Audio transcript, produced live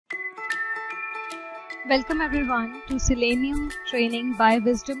Welcome everyone to Selenium training by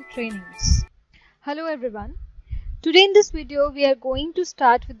Whizdom Trainings. Hello everyone. Today in this video we are going to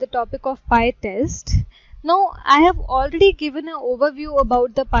start with the topic of Pytest. Now I have already given an overview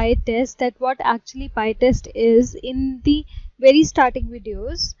about the Pytest, that what actually Pytest is in the very starting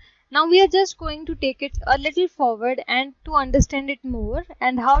videos. Now we are just going to take it a little forward and to understand it more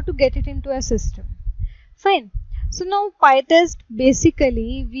and how to get it into a system. Fine. So now Pytest,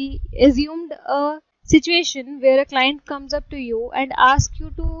 basically we assumed a situation where a client comes up to you and asks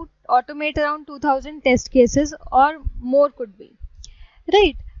you to automate around 2000 test cases or more could be,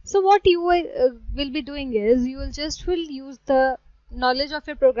 right? So what you will be doing is you will use the knowledge of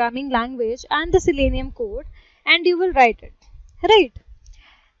your programming language and the Selenium code and you will write it, right?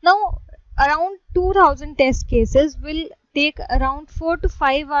 Now around 2000 test cases will take around 4 to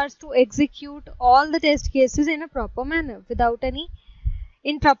 5 hours to execute all the test cases in a proper manner without any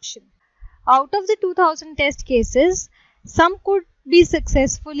interruption. Out of the 2000 test cases, some could be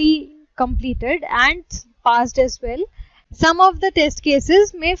successfully completed and passed as well. Some of the test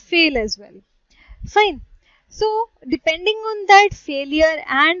cases may fail as well. Fine. So, depending on that failure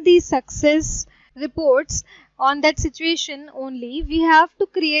and the success reports on that situation only, we have to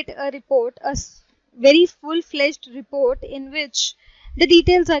create a report, a very full-fledged report in which the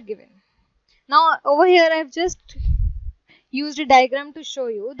details are given. Now, over here I have just used a diagram to show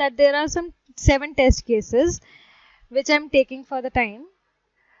you that there are some 7 test cases which I am taking for the time.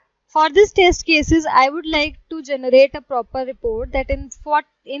 For these test cases, I would like to generate a proper report that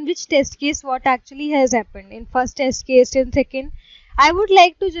in which test case what actually has happened. In first test case, in second, I would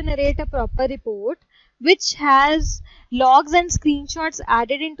like to generate a proper report which has logs and screenshots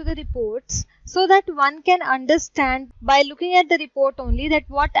added into the reports so that one can understand by looking at the report only that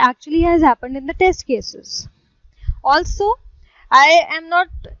what actually has happened in the test cases. Also, I am not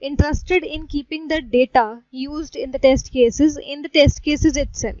interested in keeping the data used in the test cases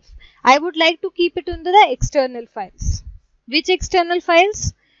itself. I would like to keep it under the external files. Which external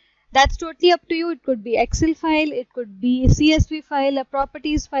files? That's totally up to you. It could be Excel file, it could be CSV file, a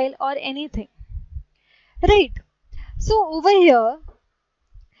properties file or anything. Right. So over here,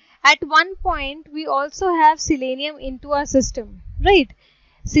 at one point we also have Selenium into our system. Right.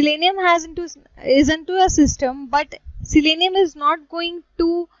 Selenium is into a system, but Selenium is not going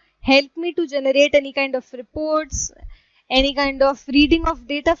to help me to generate any kind of reports, any kind of reading of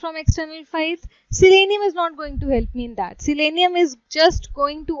data from external files. Selenium is not going to help me in that. Selenium is just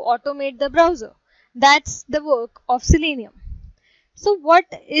going to automate the browser. That's the work of Selenium. So what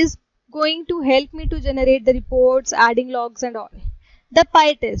is going to help me to generate the reports, adding logs and all? The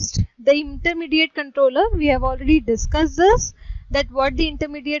Pytest, the intermediate controller. We have already discussed this, that what the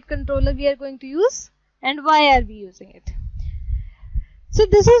intermediate controller we are going to use and why are we using it. So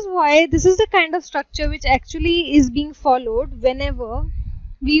this is the kind of structure which actually is being followed whenever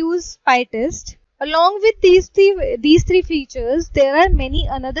we use Pytest. Along with these three features, there are many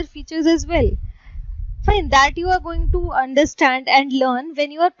another features as well. Fine, that you are going to understand and learn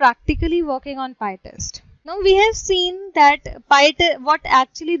when you are practically working on Pytest. Now we have seen that what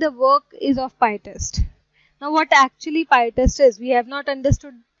actually the work is of Pytest. Now what actually Pytest is, we have not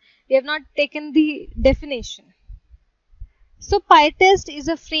understood, we have not taken the definition. So Pytest is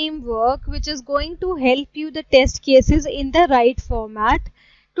a framework which is going to help you the test cases in the right format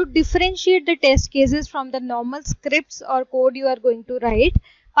to differentiate the test cases from the normal scripts or code you are going to write.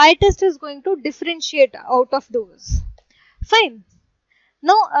 Pytest is going to differentiate out of those. Fine.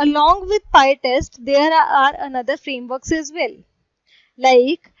 Now along with Pytest, there are another frameworks as well.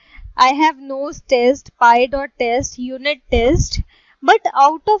 Like I have nose test, py.test, unit test. But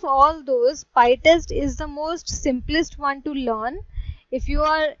out of all those, Pytest is the most simplest one to learn. If you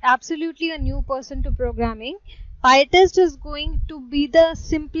are absolutely a new person to programming, Pytest is going to be the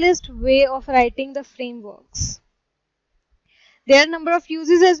simplest way of writing the frameworks. There are a number of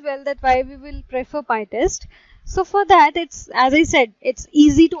uses as well, that why we will prefer Pytest. So for that, it's, as I said, it's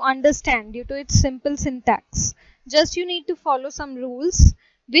easy to understand due to its simple syntax. Just you need to follow some rules.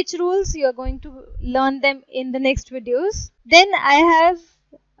 Which rules you are going to learn them in the next videos. Then I have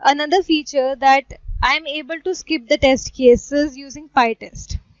another feature that I am able to skip the test cases using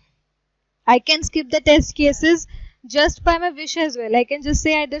Pytest. I can skip the test cases just by my wish as well. I can just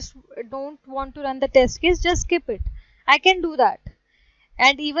say I just don't want to run the test case, just skip it. I can do that.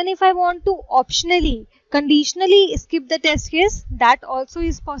 And even if I want to optionally, conditionally skip the test case, that also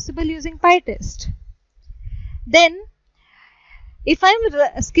is possible using Pytest. Then if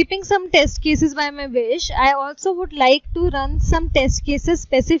I'm skipping some test cases by my wish, I also would like to run some test cases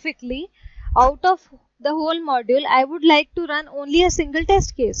specifically. Out of the whole module, I would like to run only a single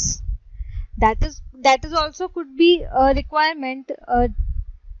test case. That is also could be a requirement, a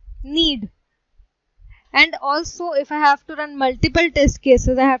need. And also if I have to run multiple test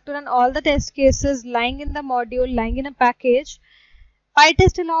cases, I have to run all the test cases lying in the module, lying in a package.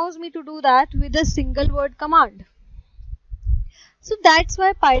 Pytest allows me to do that with a single word command. So that's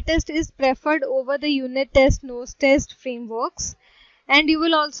why Pytest is preferred over the unit test, nose test frameworks, and you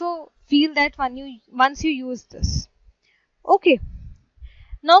will also feel that once you use this. Okay,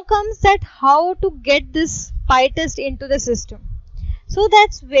 now comes that how to get this Pytest into the system. So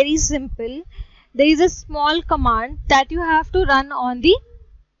that's very simple. There is a small command that you have to run on the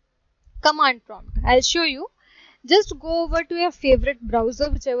command prompt. I'll show you. Just go over to your favorite browser,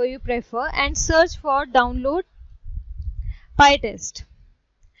 whichever you prefer, and search for download Pytest.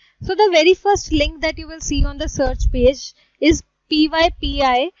 So the very first link that you will see on the search page is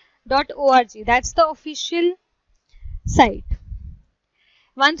pypi.org. That's the official site.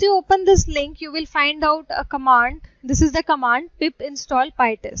 Once you open this link, you will find out a command. This is the command pip install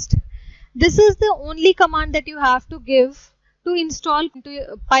Pytest. This is the only command that you have to give to install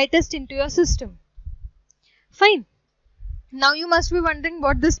Pytest into your system. Fine. Now you must be wondering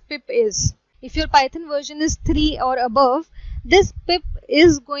what this pip is. If your Python version is 3 or above, this pip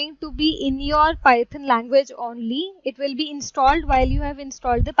is going to be in your Python language only. It will be installed while you have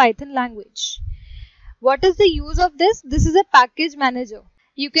installed the Python language. What is the use of this? This is a package manager.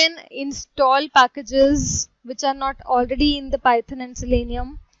 You can install packages which are not already in the Python and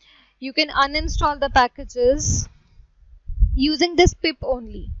Selenium. You can uninstall the packages using this pip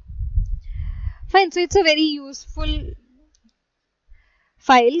only. Fine, so it's a very useful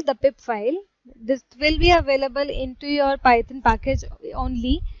file, the pip file. This will be available into your Python package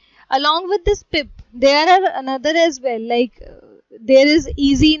only. Along with this pip, there are another as well, like there is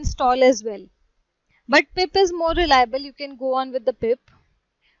easy install as well. But pip is more reliable. You can go on with the pip.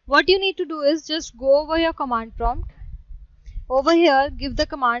 What you need to do is just go over your command prompt. Over here, give the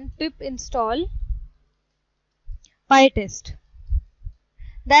command pip install Pytest.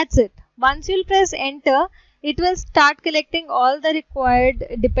 That's it. Once you'll press enter, it will start collecting all the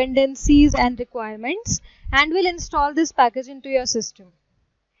required dependencies and requirements and will install this package into your system.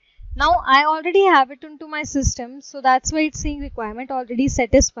 Now I already have it into my system, so that's why it's saying requirement already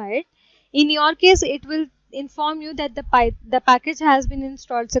satisfied. In your case, it will inform you that the package has been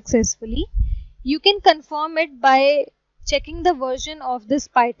installed successfully. You can confirm it by checking the version of this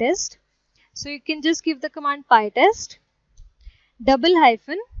Pytest. So you can just give the command pytest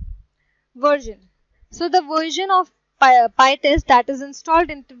 --version. So the version of Pytest that is installed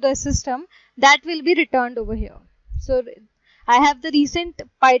into the system, that will be returned over here. So I have the recent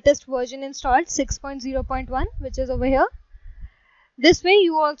Pytest version installed 6.0.1, which is over here. This way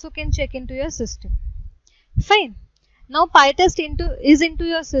you also can check into your system. Fine. Now Pytest is into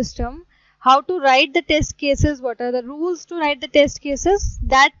your system. How to write the test cases, what are the rules to write the test cases,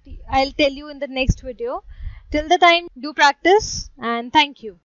 that I'll tell you in the next video. Till the time, do practice and thank you.